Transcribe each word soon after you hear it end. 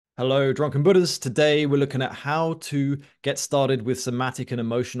Hello, Drunken Buddhas. Today we're looking at how to get started with somatic and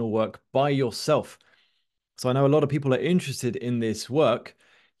emotional work by yourself. So I know a lot of people are interested in this work,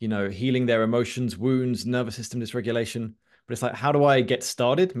 healing their emotions, wounds, nervous system dysregulation. But it's like, how do I get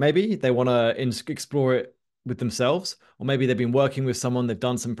started? Maybe they want to explore it with themselves, or maybe they've been working with someone, they've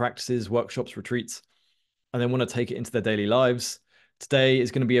done some practices, workshops, retreats, and they want to take it into their daily lives. Today is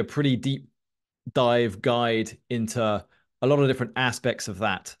going to be a pretty deep dive guide into a lot of different aspects of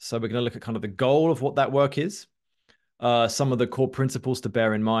that. So we're going to look at kind of the goal of what that work is, some of the core principles to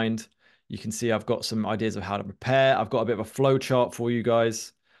bear in mind. You can see I've got some ideas of how to prepare. I've got a bit of a flow chart for you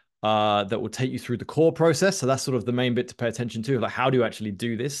guys that will take you through the core process. So that's sort of the main bit to pay attention to. Like, how do you actually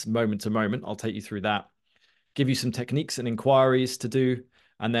do this moment to moment? I'll take you through that, give you some techniques and inquiries to do,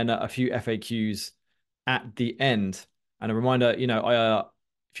 and then a few FAQs at the end. And a reminder,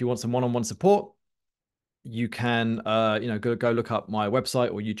 if you want some one-on-one support, you can go look up my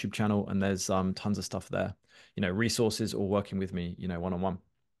website or YouTube channel, and there's tons of stuff there, resources or working with me, one-on-one.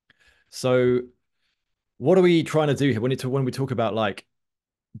 So what are we trying to do here when we talk about like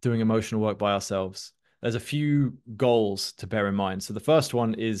doing emotional work by ourselves? There's a few goals to bear in mind. So the first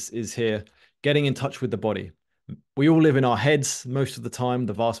one is here, getting in touch with the body. We all live in our heads most of the time,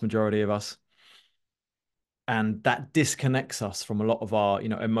 the vast majority of us, and that disconnects us from a lot of our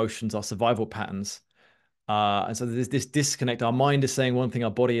emotions, our survival patterns. And so there's this disconnect. Our mind is saying one thing,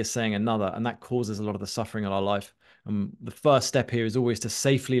 our body is saying another, and that causes a lot of the suffering in our life. The first step here is always to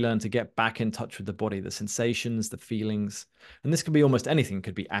safely learn to get back in touch with the body, the sensations, the feelings. And this could be almost anything. It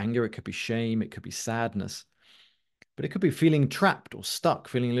could be anger, it could be shame, it could be sadness, but it could be feeling trapped or stuck,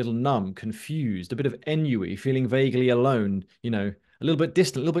 feeling a little numb, confused, a bit of ennui, feeling vaguely alone, a little bit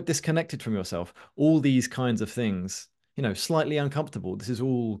distant, a little bit disconnected from yourself. All these kinds of things, slightly uncomfortable. This is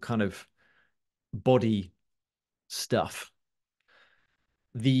all kind of body stuff.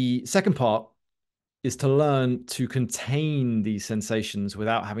 The second part is to learn to contain these sensations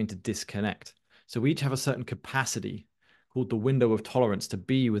without having to disconnect. So we each have a certain capacity called the window of tolerance to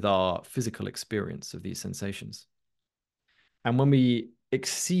be with our physical experience of these sensations. And when we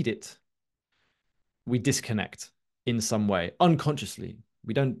exceed it, we disconnect in some way unconsciously.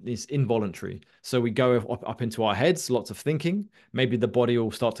 We don't, it's involuntary. So we go up into our heads, lots of thinking. Maybe the body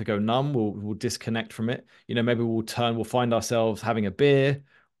will start to go numb. We'll disconnect from it. Maybe we'll find ourselves having a beer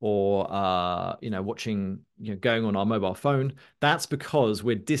or, watching, going on our mobile phone. That's because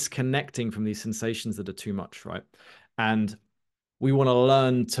we're disconnecting from these sensations that are too much, right? And we want to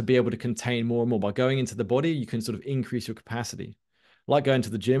learn to be able to contain more and more. By going into the body, you can sort of increase your capacity. Like going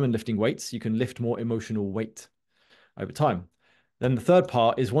to the gym and lifting weights, you can lift more emotional weight over time. Then the third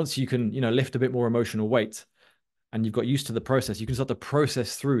part is once you can, lift a bit more emotional weight and you've got used to the process, you can start to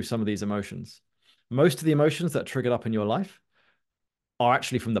process through some of these emotions. Most of the emotions that triggered up in your life are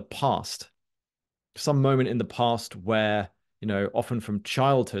actually from the past, some moment in the past where, often from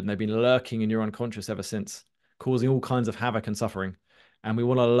childhood, and they've been lurking in your unconscious ever since, causing all kinds of havoc and suffering. And we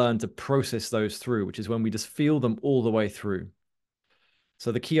want to learn to process those through, which is when we just feel them all the way through.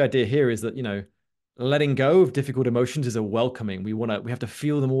 So the key idea here is that, letting go of difficult emotions is a welcoming. We have to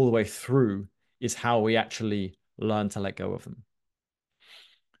feel them all the way through is how we actually learn to let go of them.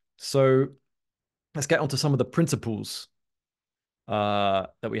 So let's get onto some of the principles that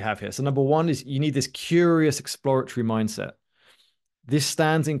we have here. So number one is you need this curious exploratory mindset. This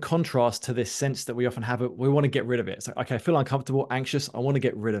stands in contrast to this sense that we often have. We want to get rid of it. It's like, okay, I feel uncomfortable, anxious. I want to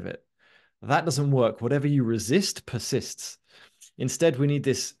get rid of it. That doesn't work. Whatever you resist persists. Instead, we need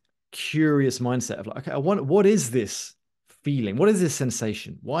this curious mindset of like, okay, what is this feeling? What is this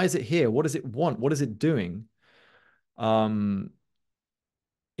sensation? Why is it here? What does it want? What is it doing? What am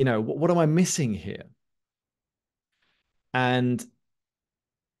I missing here? And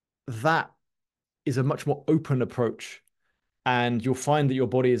that is a much more open approach. And you'll find that your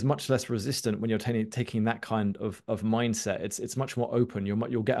body is much less resistant when you're taking that kind of mindset. It's much more open.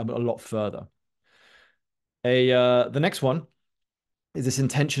 You'll get a lot further. The next one is this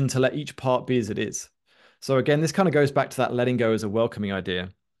intention to let each part be as it is. So again, this kind of goes back to that letting go as a welcoming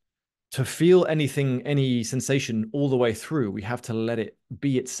idea. To feel anything, any sensation all the way through, we have to let it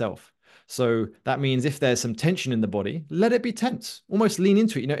be itself. So that means if there's some tension in the body, let it be tense. Almost lean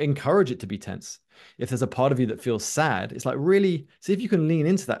into it, encourage it to be tense. If there's a part of you that feels sad, it's like really see if you can lean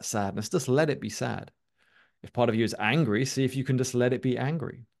into that sadness, just let it be sad. If part of you is angry, see if you can just let it be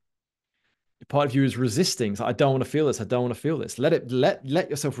angry. If part of you is resisting, so I don't want to feel this, I don't want to feel this. Let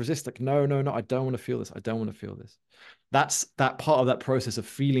yourself resist. Like, no, no, no, I don't want to feel this. I don't want to feel this. That's that part of that process of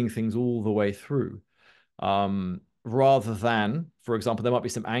feeling things all the way through. Rather than, for example, there might be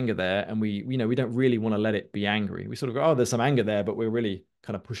some anger there, and we don't really want to let it be angry. We sort of go, oh, there's some anger there, but we're really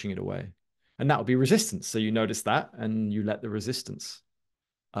kind of pushing it away. And that will be resistance. So you notice that and you let the resistance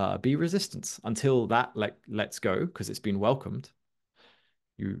be resistance until that lets go because it's been welcomed.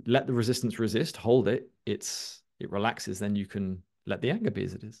 You let the resistance resist, hold it, it relaxes, then you can let the anger be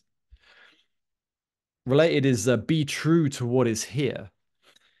as it is. Related is be true to what is here.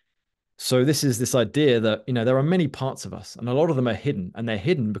 So this is this idea that, there are many parts of us and a lot of them are hidden, and they're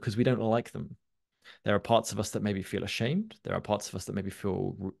hidden because we don't like them. There are parts of us that maybe feel ashamed. There are parts of us that maybe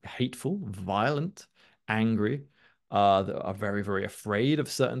feel hateful, violent, angry, that are very, very afraid of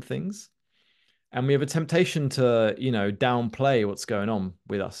certain things. And we have a temptation to, downplay what's going on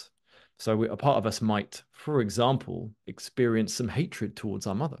with us. So a part of us might, for example, experience some hatred towards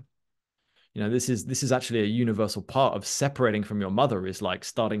our mother. This is actually a universal part of separating from your mother, is like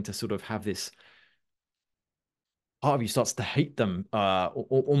starting to sort of have this part of you starts to hate them,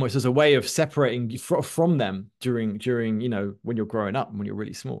 almost as a way of separating from them during when you're growing up and when you're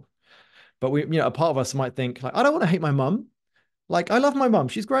really small. But a part of us might think like, I don't want to hate my mum. Like, I love my mum,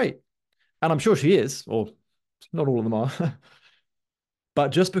 she's great, and I'm sure she is, or not all of them are. But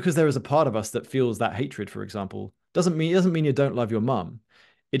just because there is a part of us that feels that hatred, for example, doesn't mean you don't love your mum.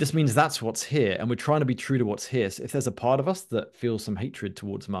 It just means that's what's here, and we're trying to be true to what's here. So if there's a part of us that feels some hatred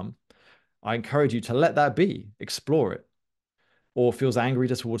towards mum, I encourage you to let that be, explore it. Or feels angry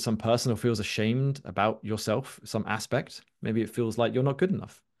just towards some person, or feels ashamed about yourself, some aspect. Maybe it feels like you're not good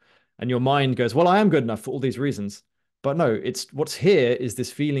enough. And your mind goes, well, I am good enough for all these reasons. But no, it's what's here is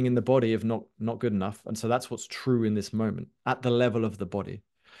this feeling in the body of not good enough. And so that's what's true in this moment at the level of the body.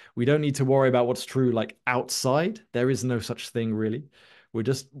 We don't need to worry about what's true like outside. There is no such thing really. We're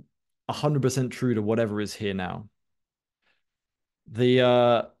just 100% true to whatever is here now.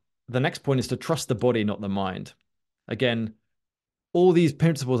 The next point is to trust the body, not the mind. Again, all these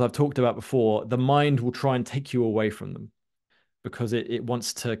principles I've talked about before, the mind will try and take you away from them because it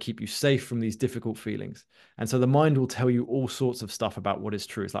wants to keep you safe from these difficult feelings. And so the mind will tell you all sorts of stuff about what is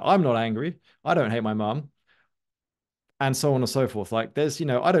true. It's like, I'm not angry. I don't hate my mom. And so on and so forth. Like there's,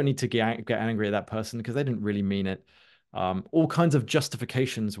 I don't need to get angry at that person because they didn't really mean it. All kinds of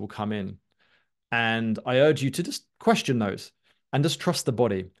justifications will come in. And I urge you to just question those and just trust the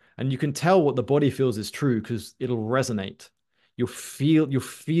body. And you can tell what the body feels is true because it'll resonate. You'll feel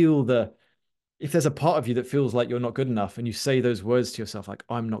if there's a part of you that feels like you're not good enough and you say those words to yourself, like,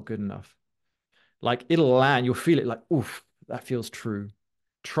 I'm not good enough, like it'll land, you'll feel it like, oof, that feels true.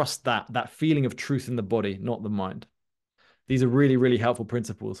 Trust that feeling of truth in the body, not the mind. These are really, really helpful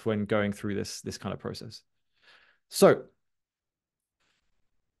principles when going through this kind of process. So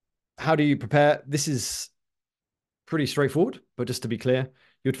how do you prepare? This is pretty straightforward, but just to be clear,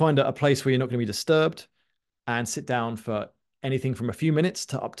 you'd find a place where you're not going to be disturbed and sit down for anything from a few minutes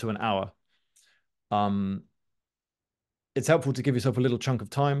to up to an hour. It's helpful to give yourself a little chunk of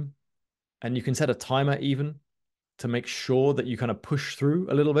time, and you can set a timer even to make sure that you kind of push through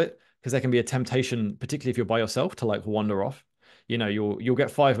a little bit, because there can be a temptation, particularly if you're by yourself, to like wander off. You'll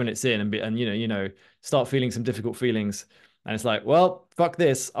get 5 minutes in and start feeling some difficult feelings, and it's like, well, fuck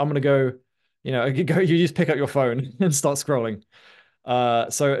this, I'm gonna go. You just pick up your phone and start scrolling.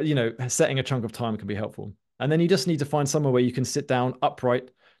 So setting a chunk of time can be helpful, and then you just need to find somewhere where you can sit down upright.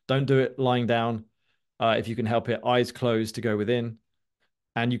 Don't do it lying down. If you can help it, eyes closed to go within.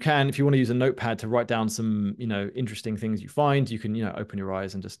 And you can, if you want to use a notepad to write down some, interesting things you find, you can, open your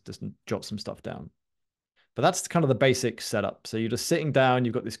eyes and just jot some stuff down. But that's kind of the basic setup. So you're just sitting down,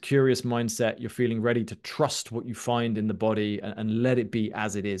 you've got this curious mindset, you're feeling ready to trust what you find in the body and let it be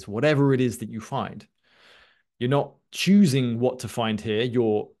as it is, whatever it is that you find. You're not choosing what to find here,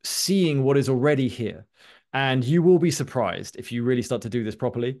 you're seeing what is already here. And you will be surprised if you really start to do this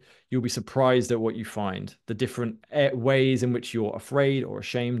properly. You'll be surprised at what you find, the different ways in which you're afraid or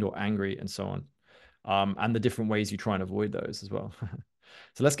ashamed or angry and so on. And the different ways you try and avoid those as well.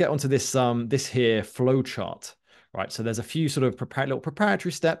 So let's get onto this here flow chart, right? So there's a few sort of little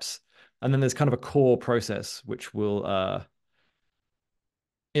preparatory steps, and then there's kind of a core process, which will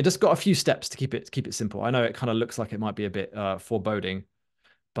it just got a few steps to keep it simple. I know it kind of looks like it might be a bit foreboding,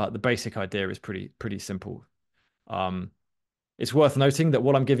 but the basic idea is pretty simple. It's worth noting that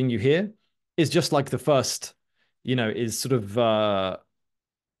what I'm giving you here is just like the first, is sort of the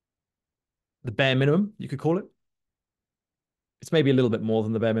bare minimum, you could call it. It's maybe a little bit more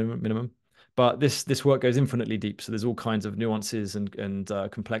than the bare minimum, but this work goes infinitely deep. So there's all kinds of nuances and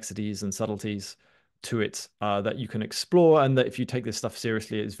complexities and subtleties to it that you can explore, and that if you take this stuff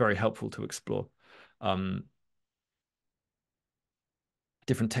seriously, it's very helpful to explore.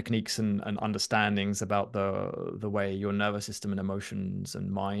 Different techniques and understandings about the way your nervous system and emotions and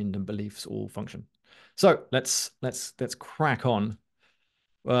mind and beliefs all function. So let's crack on.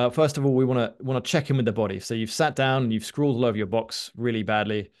 First of all, we want to check in with the body. So you've sat down and you've scrawled all over your box really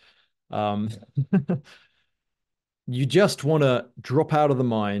badly. Um, you just want to drop out of the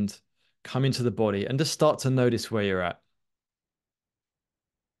mind, come into the body, and just start to notice where you're at.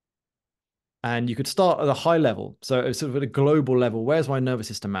 And you could start at a high level, so sort of at a global level. Where's my nervous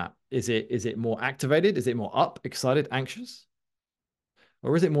system at? Is it more activated? Is it more up, excited, anxious,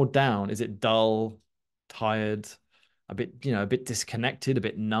 or is it more down? Is it dull, tired, a bit disconnected, a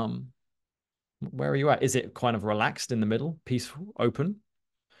bit numb? Where are you at? Is it kind of relaxed in the middle, peaceful, open?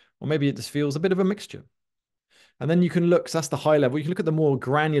 Or maybe it just feels a bit of a mixture. And then you can look, so that's the high level. You can look at the more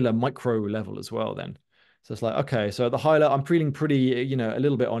granular micro level as well then. So it's like, okay, so at the high level, I'm feeling pretty, a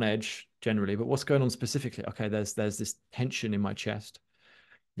little bit on edge generally, but what's going on specifically? Okay, there's this tension in my chest.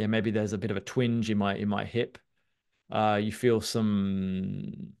 Yeah, maybe there's a bit of a twinge in my hip. You feel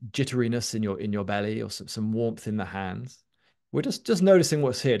some jitteriness in your belly or some warmth in the hands. We're just noticing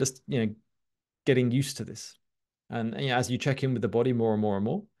what's here, just getting used to this. And as you check in with the body more and more and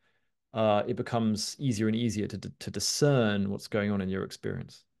more, it becomes easier and easier to discern what's going on in your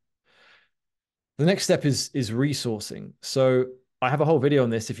experience. The next step is resourcing. So I have a whole video on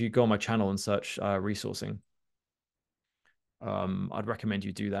this. If you go on my channel and search resourcing, I'd recommend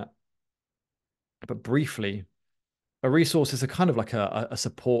you do that. But briefly, a resource is a kind of like a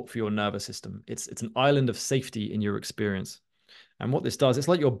support for your nervous system. It's an island of safety in your experience. And what this does, it's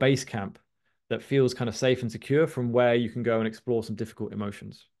like your base camp that feels kind of safe and secure from where you can go and explore some difficult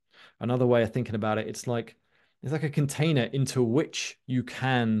emotions. Another way of thinking about it, it's like a container into which you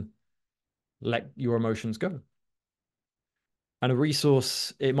can let your emotions go. And a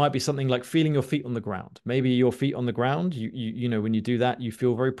resource, it might be something like feeling your feet on the ground. Maybe your feet on the ground, when you do that, you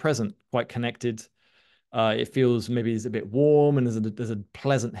feel very present, quite connected. It feels maybe it's a bit warm and there's a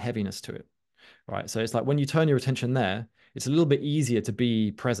pleasant heaviness to it, right? So it's like when you turn your attention there, it's a little bit easier to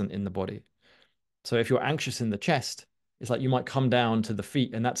be present in the body. So if you're anxious in the chest, it's like you might come down to the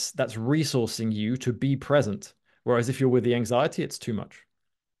feet, and that's resourcing you to be present. Whereas if you're with the anxiety, it's too much.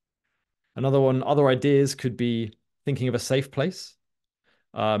 Other ideas could be thinking of a safe place.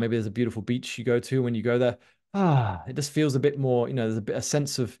 Maybe there's a beautiful beach you go to. When you go there, it just feels a bit more, there's a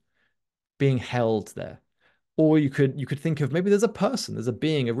sense of being held there. Or you could think of maybe there's a person, there's a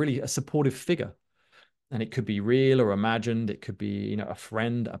being, a supportive figure. And it could be real or imagined. It could be, a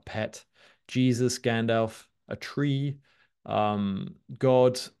friend, a pet, Jesus, Gandalf, a tree,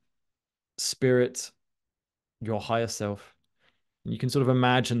 God, spirit, your higher self. And you can sort of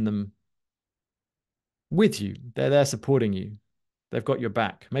imagine them with you. They're there supporting you. They've got your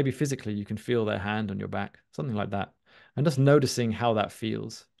back. Maybe physically you can feel their hand on your back, something like that. And just noticing how that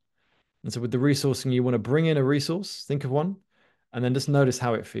feels. And so with the resourcing, you want to bring in a resource, think of one, and then just notice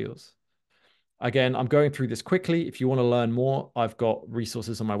how it feels. Again, I'm going through this quickly. If you want to learn more, I've got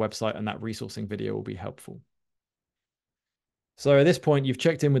resources on my website, and that resourcing video will be helpful. So at this point, you've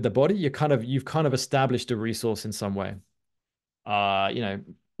checked in with the body. You've kind of established a resource in some way. Uh, you know,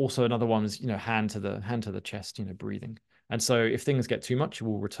 Also another one is, hand to the chest, breathing. And so if things get too much,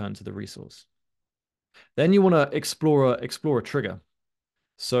 we'll return to the resource. Then you want to explore a trigger.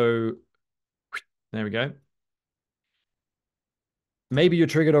 So there we go. Maybe you're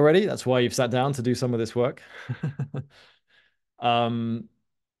triggered already. That's why you've sat down to do some of this work. Um,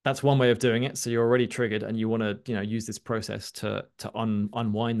 that's one way of doing it. So you're already triggered and you want to, use this process to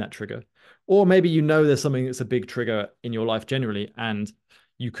unwind that trigger. Or maybe there's something that's a big trigger in your life generally, and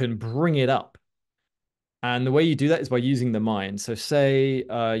you can bring it up. And the way you do that is by using the mind. So say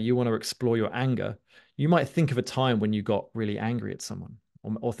you want to explore your anger. You might think of a time when you got really angry at someone,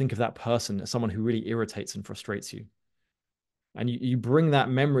 or think of that person as someone who really irritates and frustrates you. And you bring that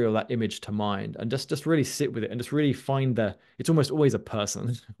memory or that image to mind, and just really sit with it and just really find it's almost always a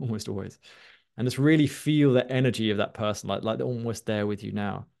person, almost always. And just really feel the energy of that person, like they're almost there with you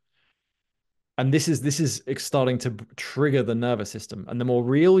now. And this is starting to trigger the nervous system. And the more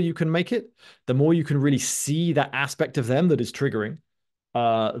real you can make it, the more you can really see that aspect of them that is triggering,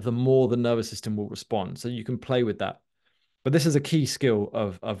 the more the nervous system will respond. So you can play with that. But this is a key skill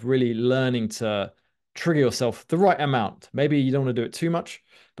of really learning to trigger yourself the right amount. Maybe you don't want to do it too much,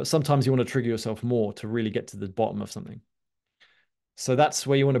 but sometimes you want to trigger yourself more to really get to the bottom of something. So that's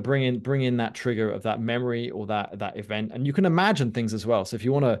where you want to bring in that trigger of that memory or that event. And you can imagine things as well. So if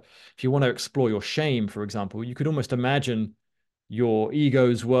you want to explore your shame, for example, you could almost imagine your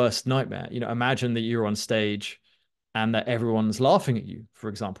ego's worst nightmare. Imagine that you're on stage and that everyone's laughing at you, for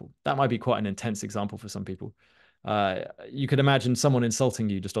example. That might be quite an intense example for some people. You could imagine someone insulting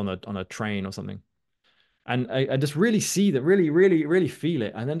you just on a train or something. And I just really see that, really, really, really feel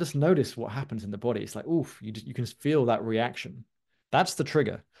it, and then just notice what happens in the body. It's like, oof, you can feel that reaction. That's the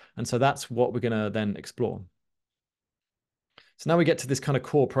trigger. And so that's what we're going to then explore. So now we get to this kind of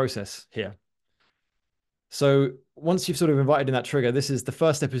core process here. So once you've sort of invited in that trigger, this is the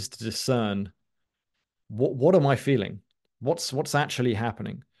first step is to discern what am I feeling? What's actually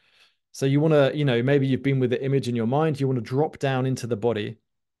happening? So you want to, maybe you've been with the image in your mind, you want to drop down into the body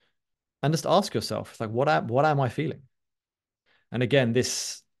and just ask yourself, it's like, what am I feeling? And again,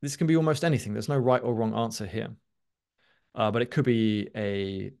 this can be almost anything. There's no right or wrong answer here. But it could be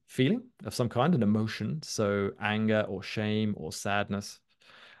a feeling of some kind, an emotion, so anger or shame or sadness.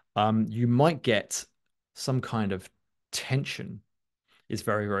 You might get some kind of tension is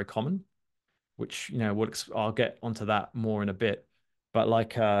very, very common, which, I'll get onto that more in a bit. But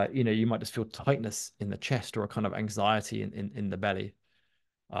like, you might just feel tightness in the chest or a kind of anxiety in the belly.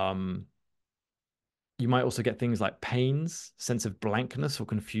 Um, you might also get things like pains, sense of blankness or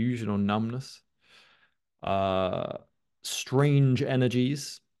confusion or numbness, uh, strange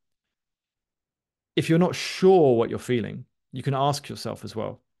energies. If you're not sure what you're feeling, you can ask yourself as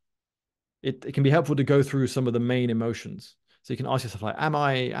well. It can be helpful to go through some of the main emotions. So you can ask yourself like, am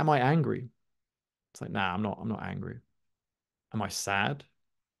I angry? It's like, nah, I'm not angry. Am I sad?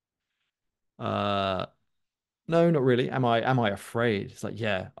 Uh, no, not really. Am I afraid? It's like,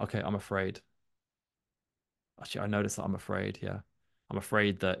 yeah, okay, I'm afraid. Actually, I noticed that I'm afraid. Yeah. I'm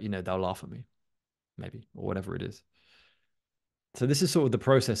afraid that, they'll laugh at me, maybe, or whatever it is. So this is sort of the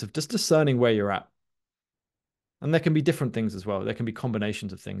process of just discerning where you're at. And there can be different things as well. There can be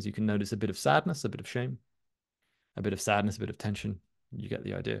combinations of things. You can notice a bit of sadness, a bit of shame, a bit of sadness, a bit of tension. You get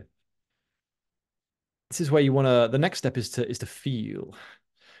the idea. This is where you want to, the next step is to feel,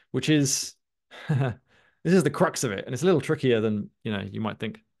 which is this is the crux of it. And it's a little trickier than, you might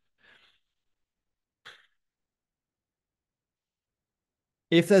think.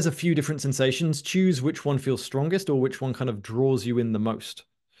 If there's a few different sensations, choose which one feels strongest or which one kind of draws you in the most.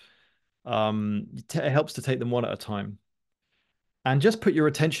 It helps to take them one at a time and just put your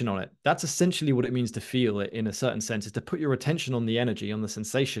attention on it. That's essentially what it means to feel it in a certain sense, is to put your attention on the energy, on the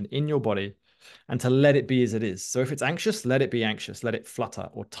sensation in your body, and to let it be as it is. So if it's anxious, let it be anxious, let it flutter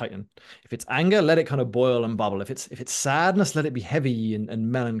or tighten. If it's anger, let it kind of boil and bubble. If it's sadness, let it be heavy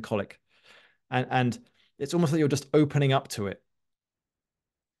and melancholic. And it's almost like you're just opening up to it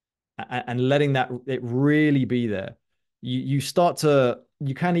and letting that it really be there. You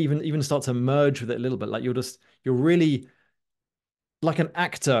can even start to merge with it a little bit. Like you're really like an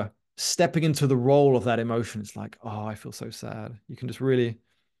actor stepping into the role of that emotion. It's like, oh, I feel so sad. You can just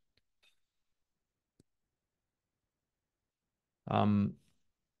um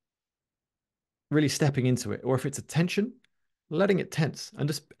really stepping into it. Or if it's a tension, letting it tense and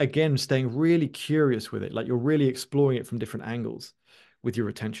just again staying really curious with it. Like you're really exploring it from different angles with your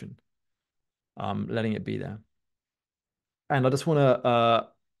attention. Letting it be there. And I just want to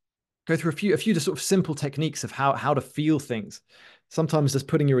go through a few just sort of simple techniques of how to feel things. Sometimes just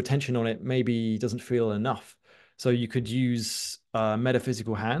putting your attention on it maybe doesn't feel enough. So you could use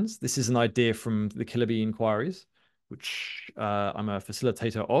metaphysical hands. This is an idea from the Killer Bee Inquiries, which I'm a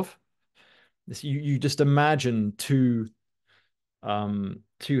facilitator of. This you just imagine two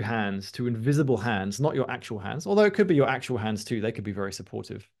hands, two invisible hands, not your actual hands, although it could be your actual hands too. They could be very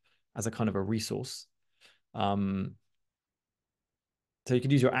supportive as a kind of a resource. Um, So you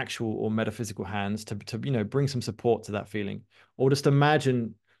could use your actual or metaphysical hands to bring some support to that feeling, or just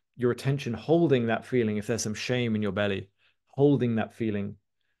imagine your attention holding that feeling. If there's some shame in your belly, holding that feeling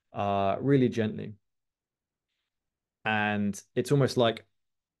really gently, and it's almost like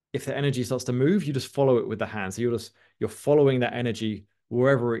if the energy starts to move, you just follow it with the hand. So you're following that energy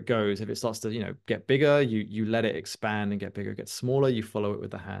wherever it goes. If it starts to get bigger, you let it expand and get bigger, get smaller. You follow it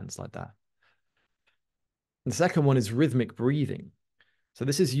with the hands like that. And the second one is rhythmic breathing. So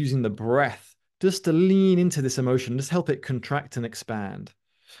this is using the breath just to lean into this emotion, just help it contract and expand.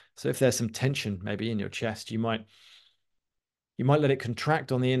 So if there's some tension maybe in your chest, you might let it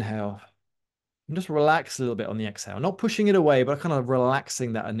contract on the inhale and just relax a little bit on the exhale, not pushing it away, but kind of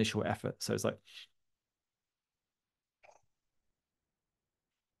relaxing that initial effort. So it's like,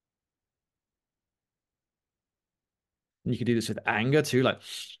 and you can do this with anger too, like,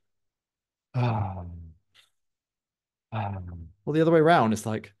 well, the other way around, it's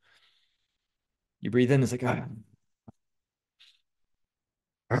like you breathe in, it's like,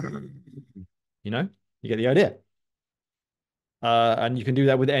 you know, you get the idea. And you can do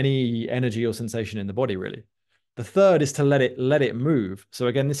that with any energy or sensation in the body, really. The third is to let it move. So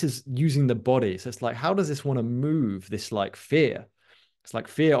again, this is using the body. So it's like, how does this want to move? This like fear. It's like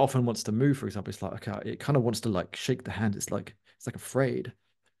fear often wants to move. For example, it's like okay, it kind of wants to like shake the hand. It's like afraid.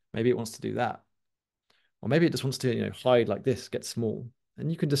 Maybe it wants to do that. Or maybe it just wants to, hide like this, get small.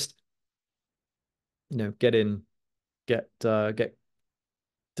 And you can just, get in, get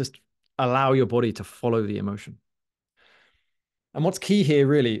just allow your body to follow the emotion. And what's key here,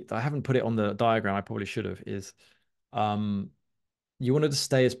 really, I haven't put it on the diagram, I probably should have, is um, you want to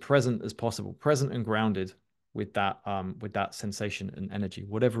stay as present as possible, present and grounded with that sensation and energy,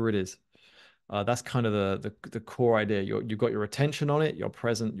 whatever it is. That's kind of the core idea. You've got your attention on it, you're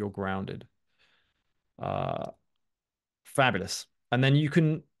present, you're grounded. Uh, Fabulous. And then you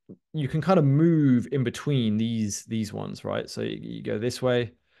can kind of move in between these ones, right? So you go this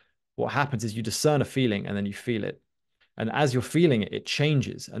way. What happens is you discern a feeling and then you feel it. And as you're feeling it, it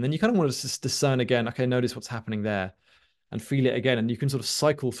changes. And then you kind of want to just discern again, okay, notice what's happening there and feel it again. And you can sort of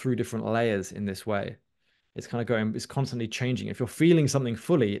cycle through different layers in this way. It's kind of going, it's constantly changing. If you're feeling something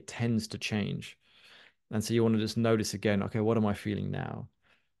fully, it tends to change. And so you want to just notice again, okay, what am I feeling now?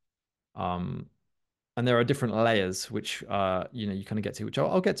 Um, and there are different layers which you kind of get to, which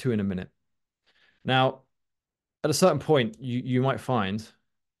I'll get to in a minute. Now, at a certain point, you might find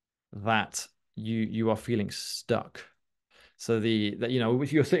that you are feeling stuck. So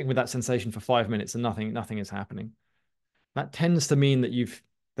if you're sitting with that sensation for 5 minutes and nothing is happening, that tends to mean that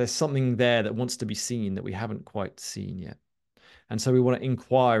there's something there that wants to be seen that we haven't quite seen yet. And so we want to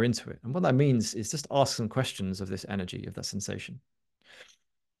inquire into it. And what that means is just ask some questions of this energy, of that sensation,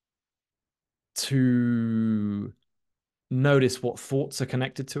 to notice what thoughts are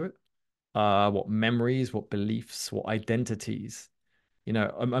connected to it, what memories, what beliefs, what identities.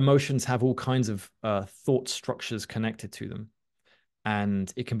 Emotions have all kinds of thought structures connected to them.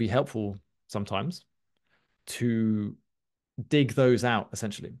 And it can be helpful sometimes to dig those out,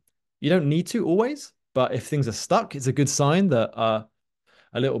 essentially. You don't need to always, but if things are stuck, it's a good sign that a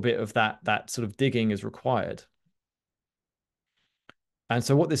little bit of that sort of digging is required. And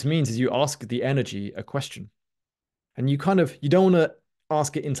so what this means is you ask the energy a question. And you don't want to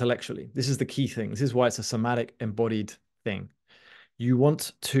ask it intellectually. This is the key thing. This is why it's a somatic embodied thing. You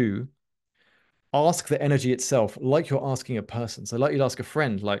want to ask the energy itself like you're asking a person. So like you'd ask a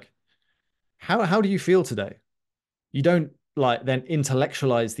friend, like, how do you feel today? You don't like then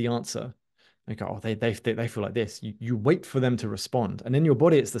intellectualize the answer. Like, oh, they feel like this. You wait for them to respond. And in your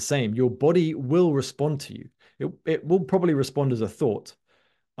body, it's the same. Your body will respond to you. It will probably respond as a thought,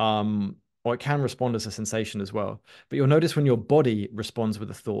 um, or it can respond as a sensation as well. But you'll notice when your body responds with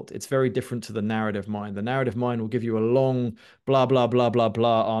a thought, it's very different to the narrative mind. The narrative mind will give you a long blah blah blah blah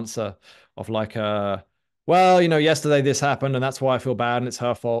blah answer of like, well, yesterday this happened and that's why I feel bad and it's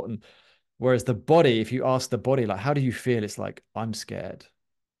her fault. And whereas the body, if you ask the body, like, how do you feel? It's like, I'm scared.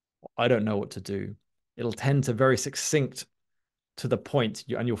 I don't know what to do. It'll tend to very succinct to the point,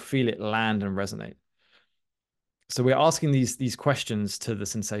 and you'll feel it land and resonate. So we're asking these questions to the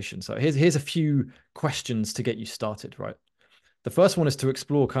sensation. So here's a few questions to get you started, right? The first one is to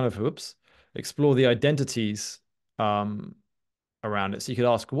explore explore the identities um, around it. So you could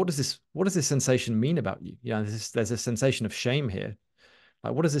ask, what does this sensation mean about you? Yeah, there's a sensation of shame here.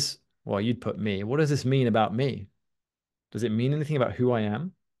 Like, what does this, well, you'd put me. What does this mean about me? Does it mean anything about who I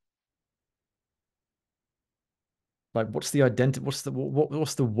am? Like, what's the identity? What's the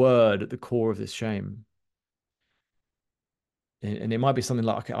word at the core of this shame? And it might be something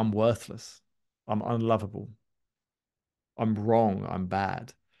like, okay, I'm worthless, I'm unlovable, I'm wrong, I'm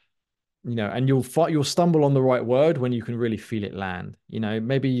bad. And you'll stumble on the right word when you can really feel it land.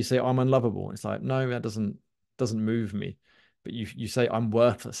 Maybe you say I'm unlovable. It's like, no, that doesn't move me. But you say I'm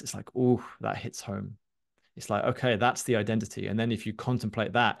worthless. It's like, oh, that hits home. It's like, okay, that's the identity. And then if you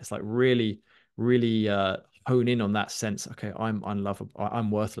contemplate that, it's like really, really hone in on that sense. Okay, I'm unlovable.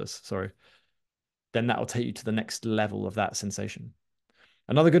 I'm worthless. Sorry. Then that will take you to the next level of that sensation.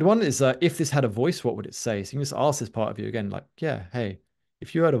 Another good one is if this had a voice, what would it say? So you can just ask this part of you again, like, yeah, hey,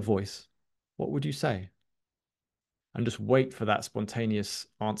 if you had a voice, what would you say? And just wait for that spontaneous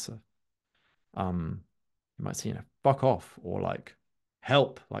answer. You might say, fuck off, or like,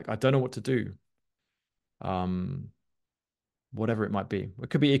 help, like, I don't know what to do. Um, Whatever it might be. It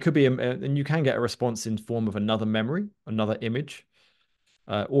could be, and you can get a response in form of another memory, another image,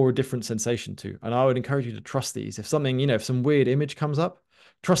 or a different sensation too. And I would encourage you to trust these. If something, if some weird image comes up,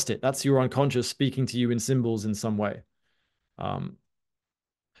 trust it. That's your unconscious speaking to you in symbols in some way. Um,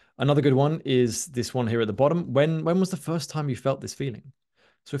 Another good one is this one here at the bottom. When was the first time you felt this feeling?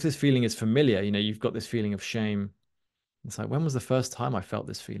 So if this feeling is familiar, you've got this feeling of shame. It's like, when was the first time I felt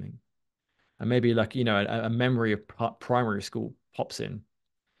this feeling? And maybe like, a memory of primary school pops in.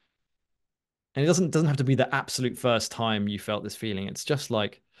 And it doesn't have to be the absolute first time you felt this feeling. It's just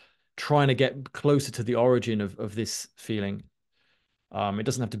like trying to get closer to the origin of this feeling. It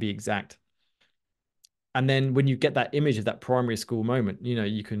doesn't have to be exact. And then when you get that image of that primary school moment,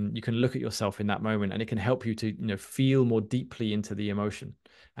 you can look at yourself in that moment, and it can help you to feel more deeply into the emotion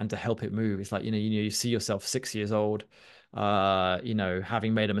and to help it move. It's like you see yourself 6 years old,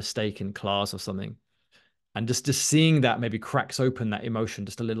 having made a mistake in class or something, and just seeing that maybe cracks open that emotion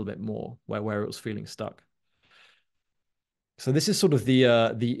just a little bit more where it was feeling stuck. So this is sort of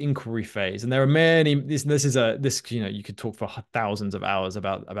the inquiry phase, and there are many. This you could talk for thousands of hours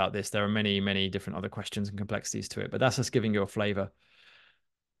about this. There are many different other questions and complexities to it, but that's just giving you a flavor.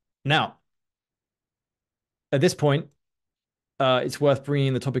 Now, at this point, it's worth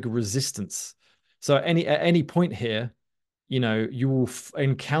bringing the topic of resistance. So at any point here, you will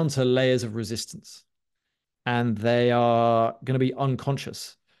encounter layers of resistance, and they are going to be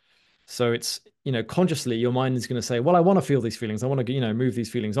unconscious. So it's, consciously your mind is going to say, well, I want to feel these feelings. I want to, move these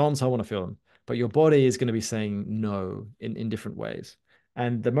feelings on. So I want to feel them. But your body is going to be saying no in different ways.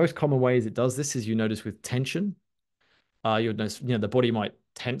 And the most common ways it does this is you notice with tension. You'll notice, the body might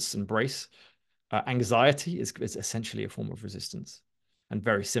tense and brace. Anxiety is essentially a form of resistance and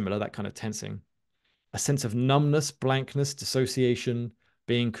very similar, that kind of tensing. A sense of numbness, blankness, dissociation,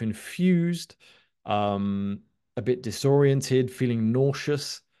 being confused, a bit disoriented, feeling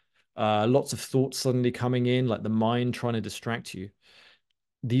nauseous, lots of thoughts suddenly coming in, like the mind trying to distract you.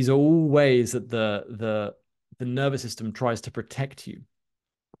 These are all ways that the nervous system tries to protect you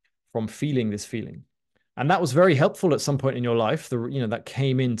from feeling this feeling. And that was very helpful at some point in your life. That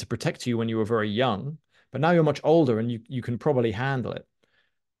came in to protect you when you were very young, but now you're much older and you can probably handle it.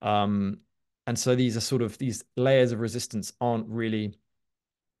 Um, and so these are sort of these layers of resistance aren't really,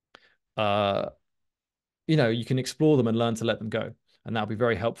 uh, you can explore them and learn to let them go. And that'll be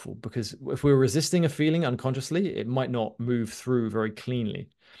very helpful, because if we're resisting a feeling unconsciously, it might not move through very cleanly.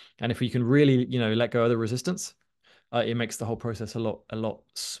 And if we can really, let go of the resistance, it makes the whole process a lot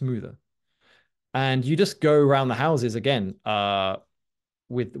smoother. And you just go around the houses again,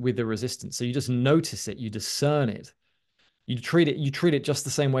 with the resistance. So you just notice it, you discern it, you treat it just the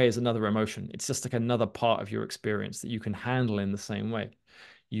same way as another emotion. It's just like another part of your experience that you can handle in the same way.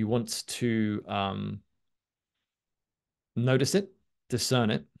 You want to notice it, discern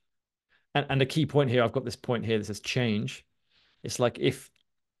it. And a key point here, I've got this point here that says change. It's like if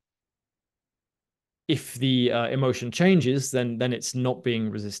the emotion changes, then it's not being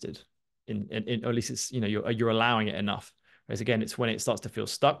resisted, or at least it's, you're allowing it enough. Whereas again, it's when it starts to feel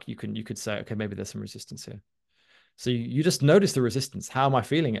stuck, you could say, okay, maybe there's some resistance here. So you just notice the resistance. How am I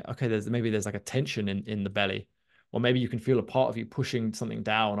feeling it? Okay, there's like a tension in the belly, or maybe you can feel a part of you pushing something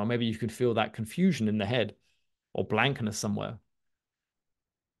down, or maybe you can feel that confusion in the head or blankness somewhere.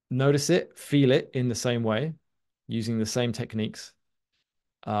 Notice it, feel it in the same way, using the same techniques.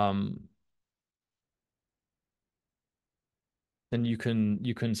 Um, then you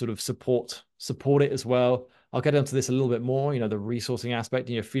can sort of support it as well. I'll get into this a little bit more, the resourcing aspect,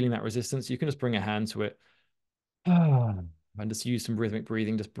 feeling that resistance. You can just bring a hand to it. And just use some rhythmic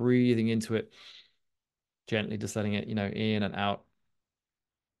breathing, just breathing into it gently, just letting it, in and out,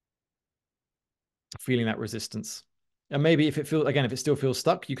 feeling that resistance. And maybe if it still feels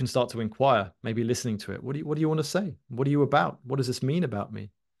stuck, you can start to inquire, maybe listening to it. What do you want to say? What are you about? What does this mean about me?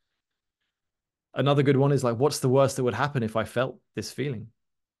 Another good one is like, what's the worst that would happen if I felt this feeling?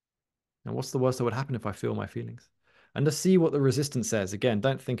 And what's the worst that would happen if I feel my feelings? And to see what the resistance says. Again,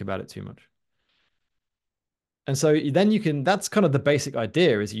 don't think about it too much. And so then that's kind of the basic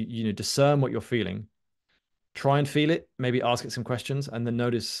idea is discern what you're feeling, try and feel it, maybe ask it some questions, and then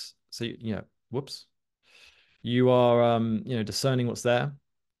notice. So, whoops, you are, discerning what's there,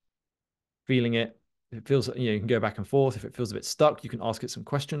 feeling it. If it feels, you can go back and forth. If it feels a bit stuck, you can ask it some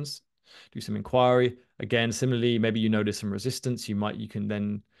questions, do some inquiry. Again, similarly, maybe you notice some resistance. You want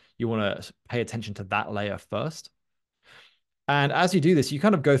to pay attention to that layer first. And as you do this, you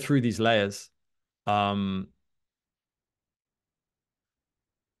kind of go through these layers, um,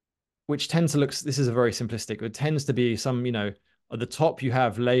 which tends to look, this is a very simplistic, it tends to be some, at the top, you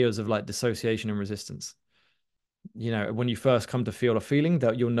have layers of like dissociation and resistance. When you first come to feel a feeling,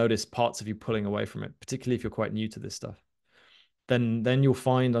 that you'll notice parts of you pulling away from it, particularly if you're quite new to this stuff. Then you'll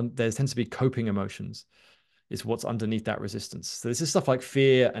find there tends to be coping emotions is what's underneath that resistance. So this is stuff like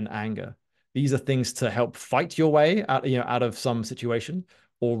fear and anger. These are things to help fight your way out of some situation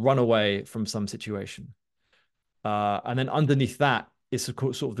or run away from some situation. And then underneath that is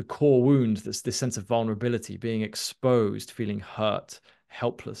sort of the core wound. That's this sense of vulnerability, being exposed, feeling hurt,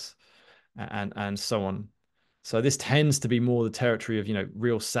 helpless, and so on. So this tends to be more the territory of,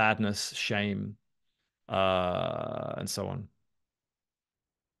 real sadness, shame, and so on.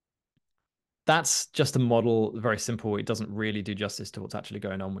 That's just a model, very simple. It doesn't really do justice to what's actually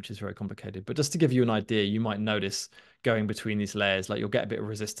going on, which is very complicated. But just to give you an idea, you might notice going between these layers, like you'll get a bit of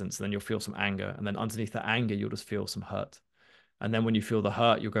resistance, and then you'll feel some anger. And then underneath the anger, you'll just feel some hurt. And then when you feel the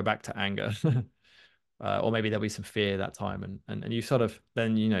hurt, you'll go back to anger. Or maybe there'll be some fear that time. And you sort of,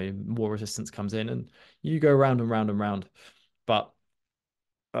 then, more resistance comes in and you go round and round and round. But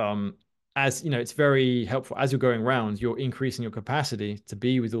um, as you know, it's very helpful as you're going around, you're increasing your capacity to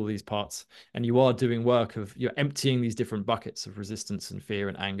be with all these parts, and you are doing work of you're emptying these different buckets of resistance and fear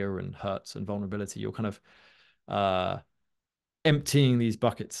and anger and hurts and vulnerability. You're kind of uh, emptying these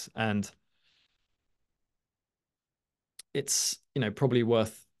buckets, and it's probably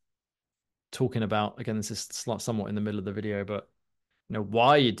worth talking about. Again, this is somewhat in the middle of the video, but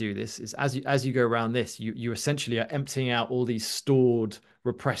why you do this is as you go around this, you essentially are emptying out all these stored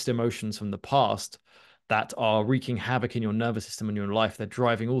repressed emotions from the past that are wreaking havoc in your nervous system and your life. They're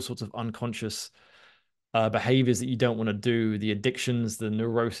driving all sorts of unconscious behaviors that you don't want to do, the addictions, the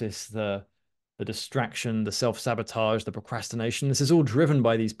neurosis, the distraction, the self-sabotage, the procrastination. This is all driven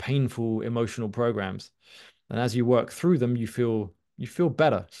by these painful emotional programs. And as you work through them, you feel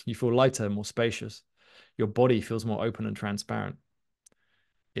better, you feel lighter, more spacious. Your body feels more open and transparent.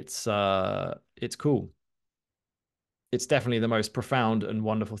 It's cool. It's definitely the most profound and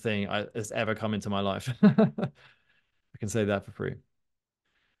wonderful thing has ever come into my life. I can say that for free.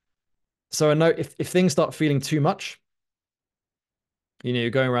 So I know if things start feeling too much, you're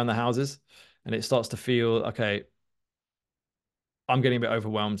going around the houses and it starts to feel, okay, I'm getting a bit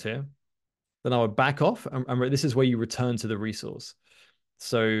overwhelmed here, then I would back off. And this is where you return to the resource.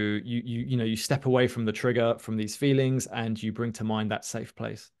 So you step away from the trigger, from these feelings, and you bring to mind that safe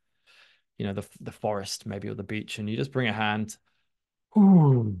place. The forest maybe, or the beach, and you just bring a hand,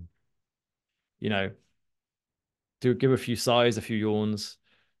 ooh, you know, give a few sighs, a few yawns,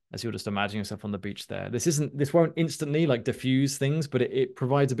 as you're just imagining yourself on the beach there. This won't instantly like diffuse things, but it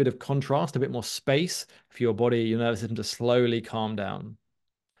provides a bit of contrast, a bit more space for your body, your nervous system to slowly calm down,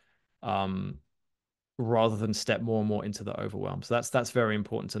 um, rather than step more and more into the overwhelm. So that's very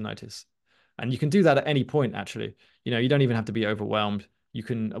important to notice. And you can do that at any point, actually. You don't even have to be overwhelmed. You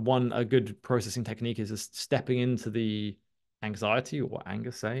can, a good processing technique is just stepping into the anxiety or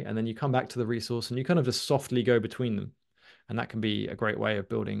anger, say, and then you come back to the resource and you kind of just softly go between them. And that can be a great way of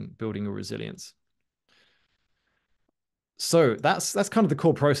building a resilience. So that's kind of the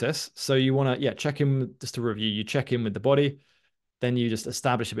core process. So you want to, check in, just to review, you check in with the body, then you just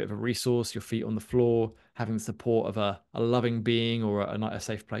establish a bit of a resource, your feet on the floor, having the support of a loving being or a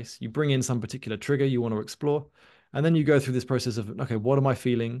safe place. You bring in some particular trigger you want to explore, and then you go through this process of, okay, what am I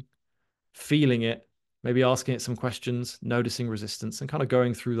feeling? Feeling it, maybe asking it some questions, noticing resistance, and kind of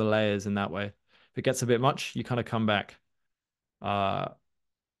going through the layers in that way. If it gets a bit much, you kind of come back uh,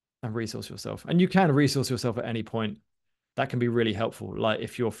 and resource yourself. And you can resource yourself at any point. That can be really helpful. Like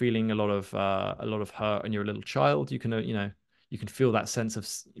if you're feeling a lot of hurt and you're a little child, you can you can feel that sense of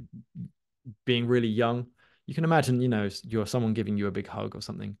being really young. You can imagine you're someone giving you a big hug or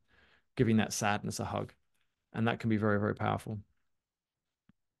something, giving that sadness a hug, and that can be very, very powerful.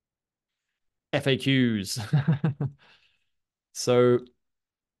 FAQs. So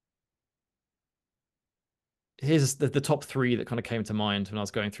here's the top three that kind of came to mind when I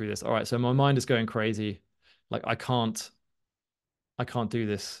was going through this. All right, so my mind is going crazy. Like I can't do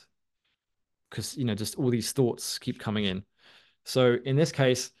this because just all these thoughts keep coming in. So in this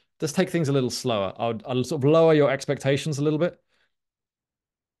case, just take things a little slower. I'll sort of lower your expectations a little bit.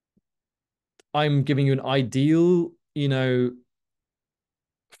 I'm giving you an ideal,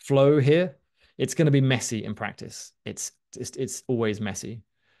 flow here. It's going to be messy in practice. It's always messy.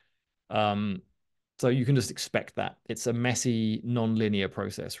 Um, so you can just expect that. It's a messy, non-linear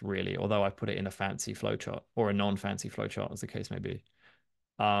process, really, although I put it in a fancy flowchart or a non-fancy flowchart, as the case may be.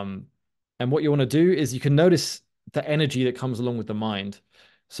 Um, and what you want to do is you can notice the energy that comes along with the mind.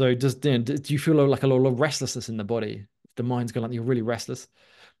 So do you feel like a lot of restlessness in the body? The mind's going like you're really restless.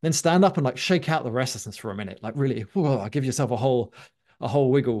 Then stand up and like shake out the restlessness for a minute. Like really, whoa, give yourself a whole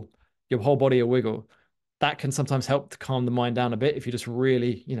wiggle, your whole body a wiggle. That can sometimes help to calm the mind down a bit if you just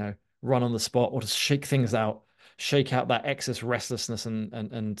really, run on the spot or just shake things out, shake out that excess restlessness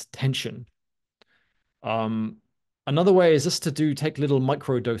and tension. Um, Another way is just to take little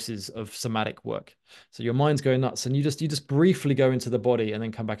micro doses of somatic work. So your mind's going nuts, and you just briefly go into the body and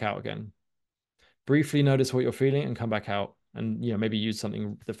then come back out again. Briefly notice what you're feeling and come back out, and maybe use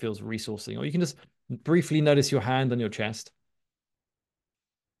something that feels resourcing, or you can just briefly notice your hand on your chest.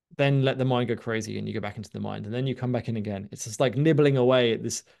 Then let the mind go crazy, and you go back into the mind, and then you come back in again. It's just like nibbling away at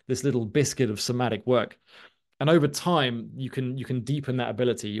this little biscuit of somatic work. And over time, you can deepen that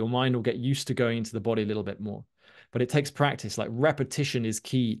ability. Your mind will get used to going into the body a little bit more. But it takes practice. Like repetition is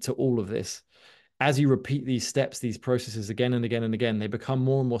key to all of this. As you repeat these steps, these processes again and again and again, they become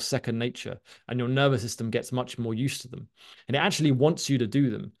more and more second nature, and your nervous system gets much more used to them. And it actually wants you to do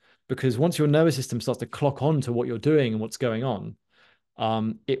them because once your nervous system starts to clock on to what you're doing and what's going on,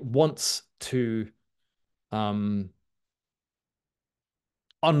 it wants to um,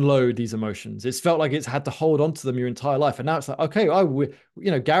 unload these emotions. It's felt like it's had to hold on to them your entire life. And now it's like, okay,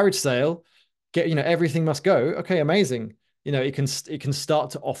 garage sale, everything must go. Okay, amazing. It can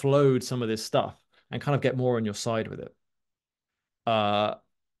start to offload some of this stuff and kind of get more on your side with it. Uh,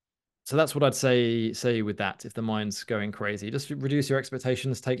 so that's what I'd say with that. If the mind's going crazy, just reduce your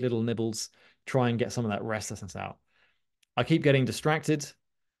expectations, take little nibbles, try and get some of that restlessness out. I keep getting distracted.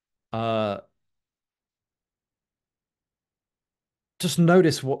 Uh, just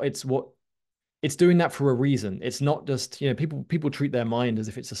notice what it's doing that for a reason. It's not just, people treat their mind as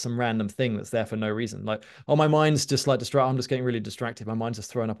if it's just some random thing that's there for no reason. Like, oh, my mind's just like distracted. I'm just getting really distracted. My mind's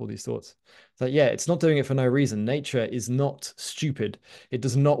just throwing up all these thoughts. It's like, yeah, it's not doing it for no reason. Nature is not stupid. It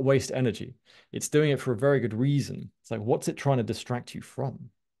does not waste energy. It's doing it for a very good reason. It's like, what's it trying to distract you from?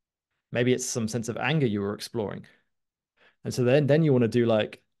 Maybe it's some sense of anger you were exploring. And so then you want to do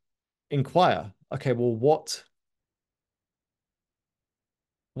like inquire. Okay, well, what's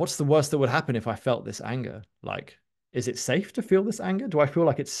the worst that would happen if I felt this anger? Like, is it safe to feel this anger? Do I feel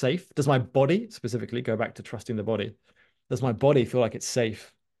like it's safe? Does my body, specifically, go back to trusting the body? Does my body feel like it's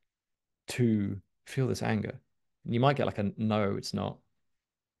safe to feel this anger? And you might get like a no, it's not.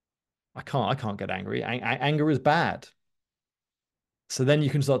 I can't get angry. Anger is bad. So then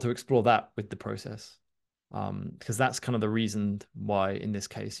you can start to explore that with the process. Because that's kind of the reason why, in this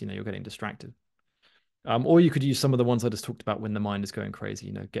case, you're getting distracted. Or you could use some of the ones I just talked about when the mind is going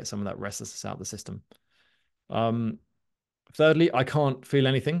crazy, get some of that restlessness out of the system. Um, Thirdly, I can't feel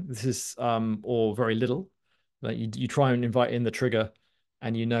anything. This is or very little. Like you try and invite in the trigger,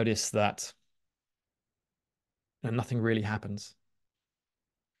 and you notice that nothing really happens.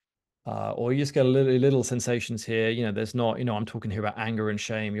 Or you just get a little sensations here. There's not. I'm talking here about anger and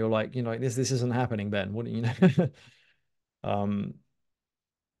shame. You're like, this isn't happening, Ben. What do you know? um,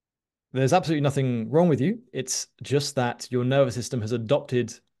 there's absolutely nothing wrong with you. It's just that your nervous system has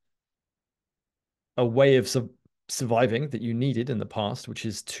adopted a way of surviving that you needed in the past, which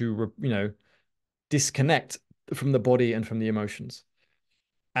is to disconnect from the body and from the emotions.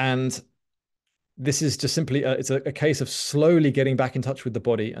 And this is just simply it's a case of slowly getting back in touch with the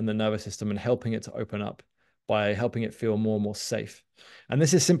body and the nervous system and helping it to open up by helping it feel more and more safe. And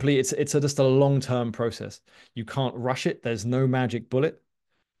this is simply just a long-term process. You can't rush it. There's no magic bullet.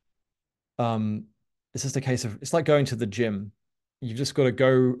 Um, it's just a case of it's like going to the gym. You've just got to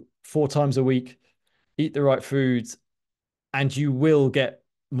go 4 times a week, eat the right foods, and you will get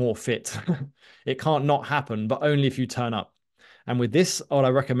more fit. It can't not happen, but only if you turn up. And with this, what I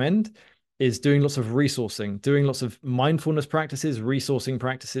recommend is doing lots of resourcing, doing lots of mindfulness practices, resourcing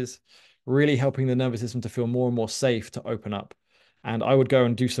practices, really helping the nervous system to feel more and more safe to open up. And I would go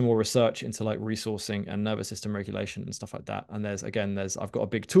and do some more research into like resourcing and nervous system regulation and stuff like that. And I've got a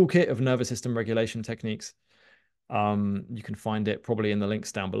big toolkit of nervous system regulation techniques. You can find it probably in the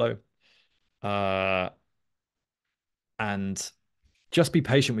links down below. And just be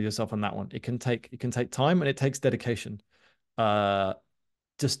patient with yourself on that one. It can take time and it takes dedication. Uh,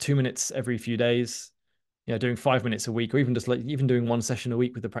 just 2 minutes every few days, doing 5 minutes a week, or even just like even doing one session a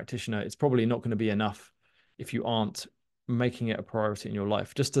week with the practitioner, it's probably not going to be enough if you aren't making it a priority in your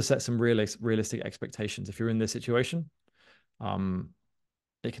life. Just to set some realistic expectations. If you're in this situation, um,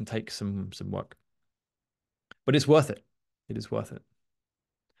 it can take some work, but it's worth it. It is worth it.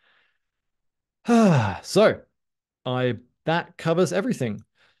 So I that covers everything.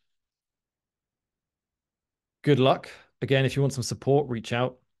 Good luck. Again, if you want some support, reach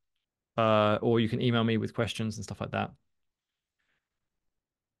out. Or you can email me with questions and stuff like that.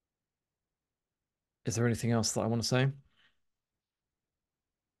 Is there anything else that I want to say?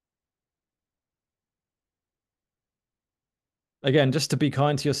 Again, just to be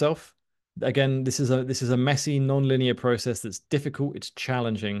kind to yourself. Again, this is a messy, non-linear process that's difficult, it's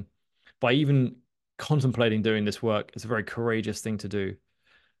challenging. By even contemplating doing this work, it's a very courageous thing to do.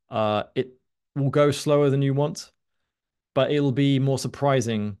 It will go slower than you want, but it'll be more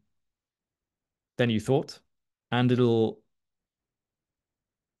surprising than you thought, and it'll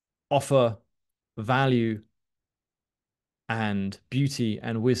offer value and beauty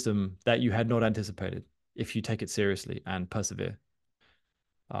and wisdom that you had not anticipated if you take it seriously and persevere.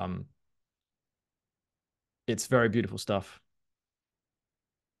 Um, it's very beautiful stuff.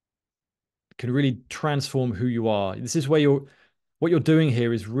 can really transform who you are. This is where what you're doing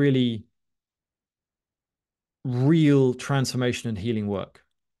here is really real transformation and healing work.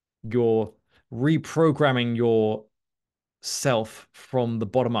 You're reprogramming your self from the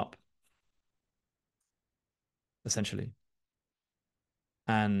bottom up, essentially.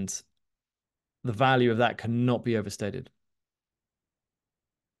 And the value of that cannot be overstated.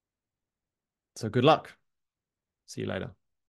 So good luck. See you later.